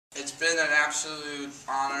been an absolute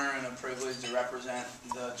honor and a privilege to represent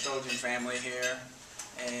the Trojan family here.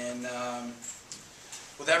 And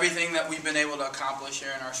with everything that we've been able to accomplish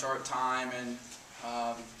here in our short time, and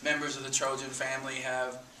members of the Trojan family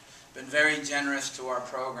have been very generous to our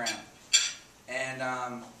program.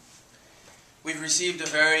 And we've received a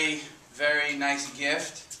very, very nice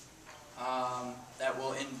gift that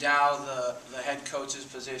will endow the head coach's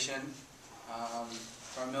position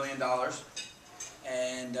for $1 million.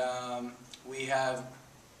 And we've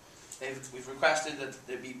requested that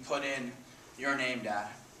it be put in your name, Dad.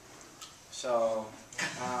 So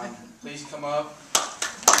please come up.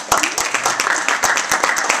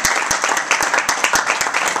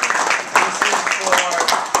 This is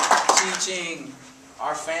for teaching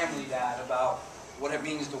our family, Dad, about what it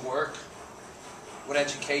means to work, what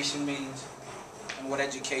education means, and what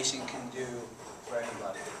education can do for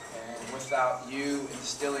anybody. And without you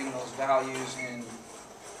instilling those values in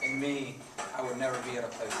me, I would never be at a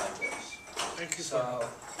place like this. Thank you, so,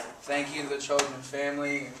 thank you to the Trojan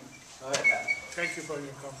family. Go ahead, Dad. Thank you for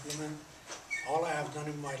your compliment. All I have done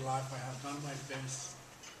in my life, I have done my best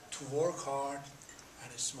to work hard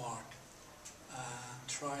and smart.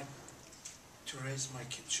 Try to raise my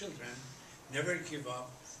children, never give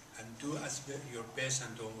up, and do your best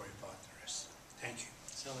and don't worry about the rest. Thank you.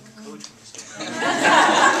 Sound like a coach.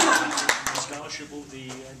 The scholarship will,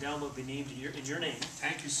 the endowment will be named in your name.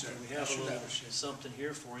 Thank you, sir. We have a little something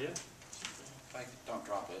here for you. Don't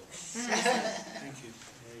drop it. Thank you.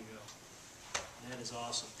 There you go. That is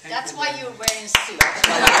awesome. That's why you're wearing suit.